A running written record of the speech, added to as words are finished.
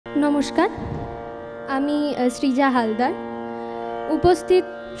नमस्कार आमी श्रीजा हालदार उपस्थित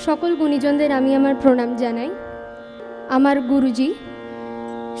सकल गुणीजनदेर आमी आमार प्रणाम जानाई। आमार गुरुजी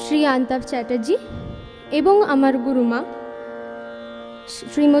श्री आंताप चैटार्जी एवं आमार गुरुमा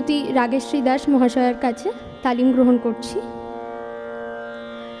श्रीमती रागेश्री दास महाशयर काछे तालीम ग्रहण करछि।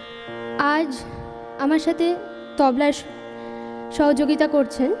 आज आमार साथे तबलाय सहयोगिता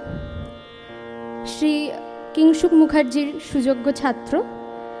करछेन श्री किंगसुक मुखार्जीर सुयोग्य छात्र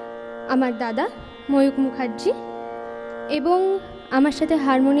आमार दादा मयूक मुखार्जी एवं आमार साथे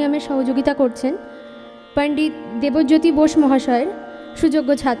हारमोनियामे सहयोगिता करछेन पंडित देवज्योति बोस महाशयर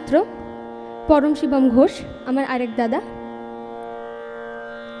सुयोग्य छात्र परम शिवम घोष आमार आरेक दादा।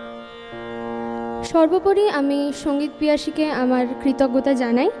 सर्वोपरि आमी संगीत पियासीके आमार कृतज्ञता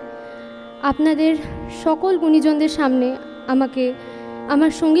जानाई आपनादेर सकल गुणीजनदेर सामने आमाके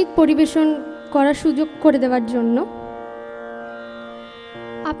आमार संगीत परिवेशन करार सुयोग करे देवार जन्य।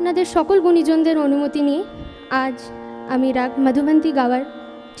 आपनादेर सकल गुणीजनदेर अनुमति निये आज आमी राग मधुबंती गावार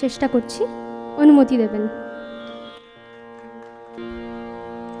चेष्टा करछि, अनुमति देबेन।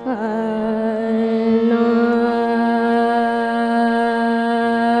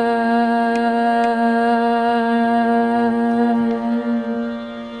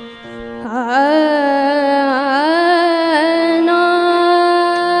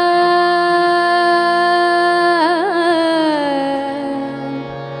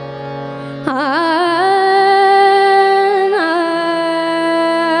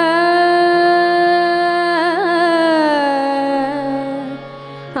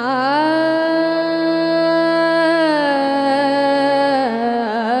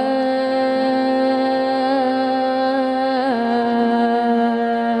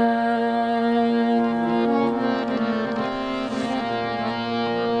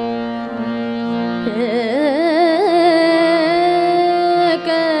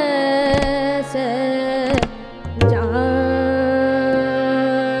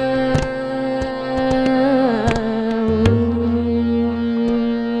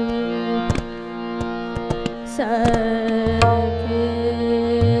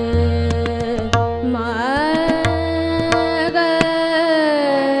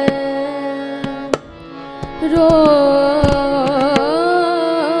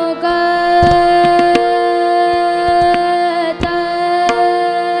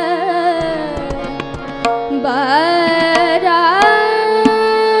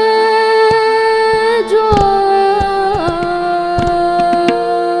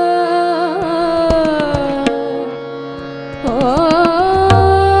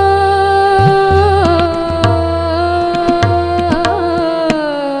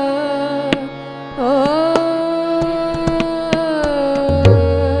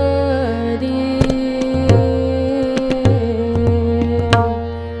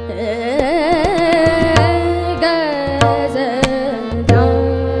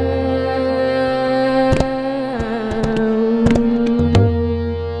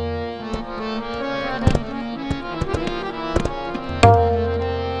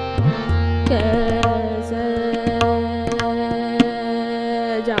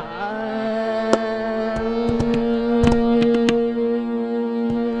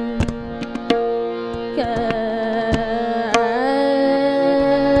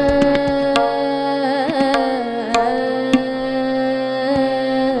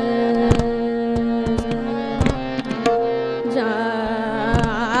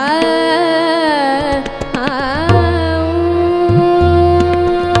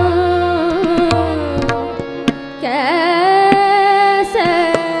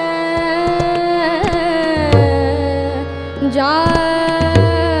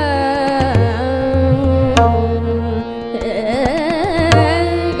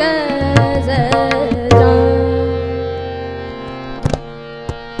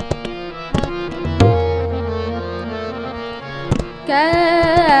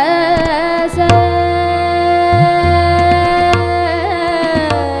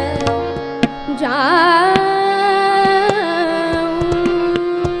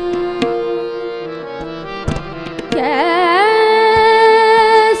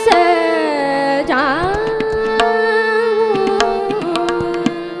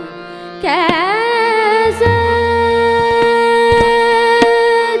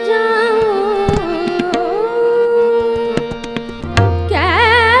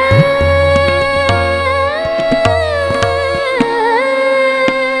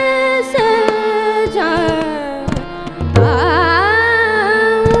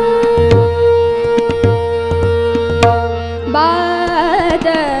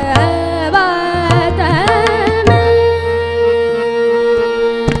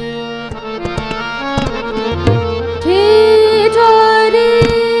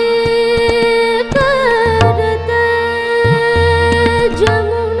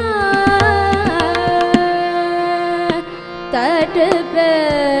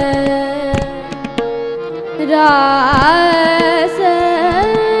 रास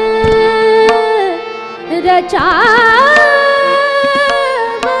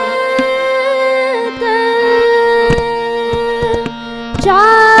रचावत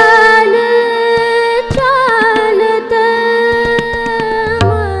चाल चालत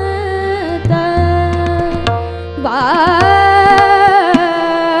मत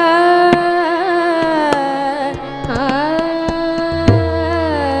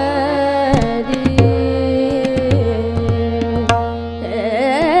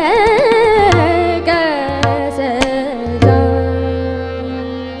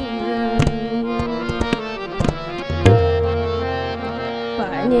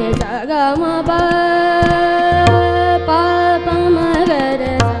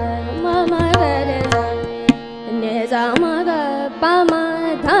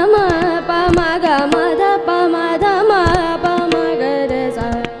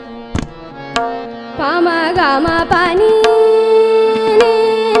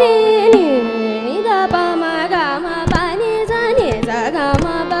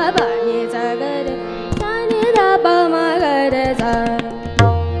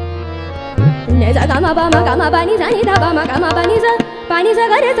gama ba ma gama ba ni za ni da ba ma gama ba ni za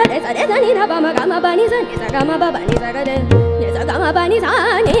ga re za ni da ba ma gama ba ni za ni za gama ba ni za ga re ni za gama ba ni za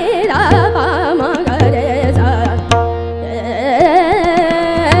ni da ba ma ga re za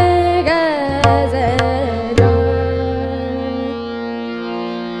ga za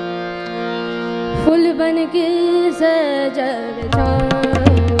फूल बन के सजग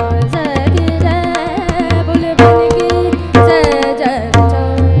फूल बन के सजग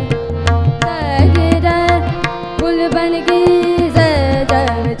बन की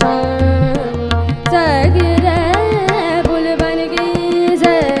सजग सगिरे फूल बन की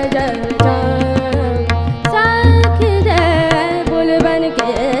सजग सखिरे फूल बन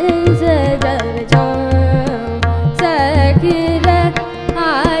के सजग सखिरे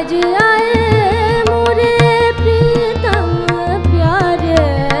आज आए मोरे प्रीतम प्यारे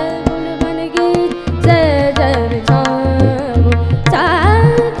फूल बन की सजग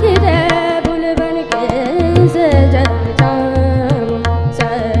सखिरे फूल बन के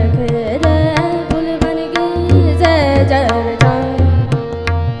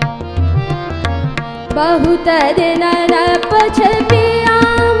बहुत दिन न पछपिया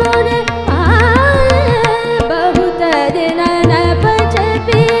मोरे आए बहुत दिन न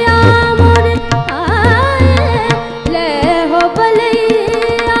पछपिया मोरे आए ले हो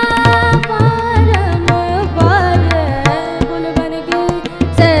बलैया परम पर फूल बन के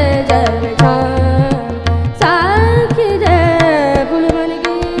सजग साखी रे फूल बन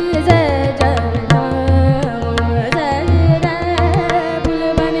के सजग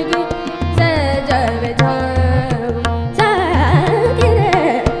फूल बन के सजग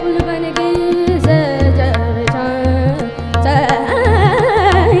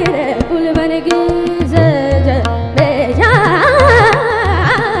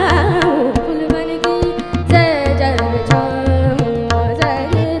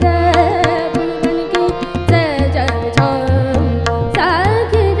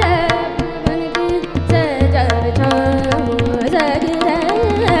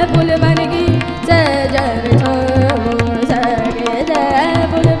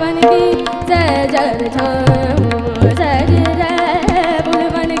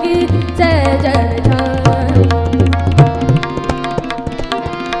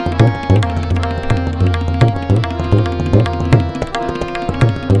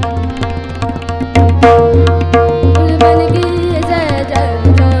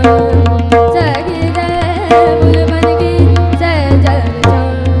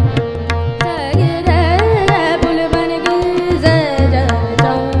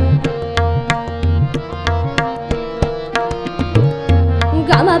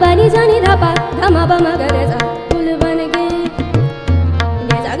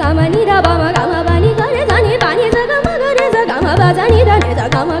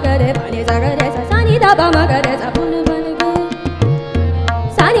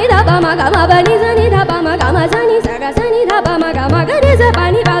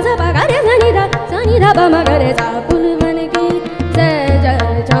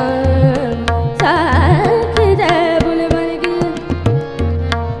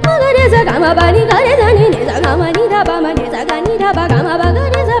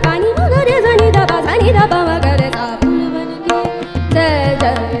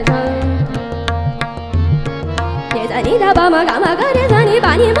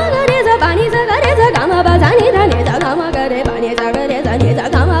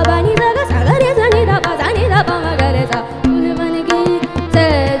फूल बन के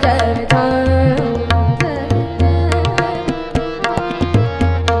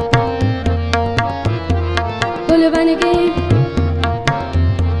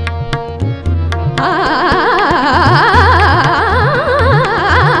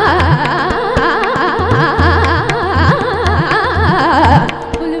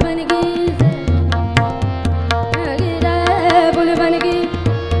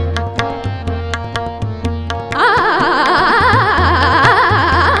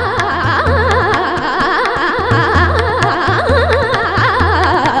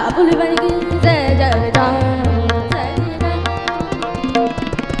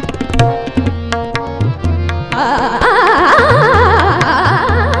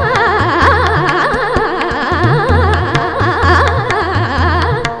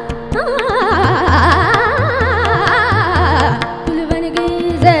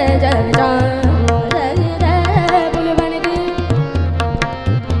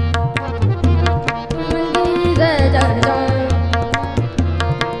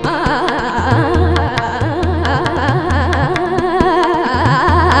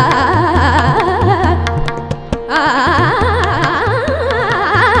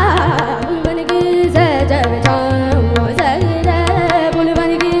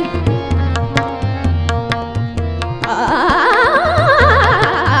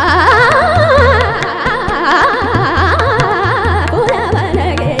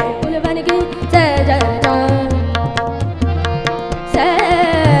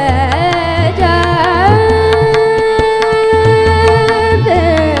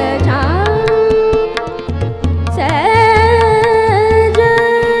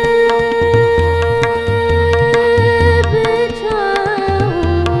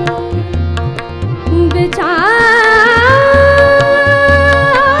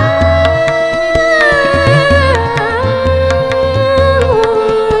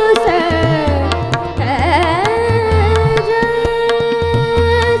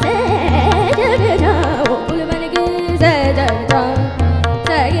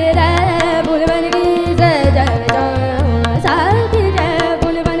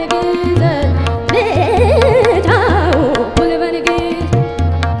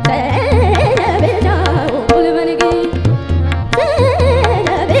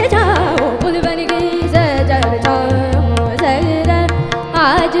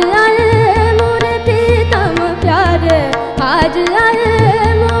आज आए मोरे प्रीतम प्यारे, आज आए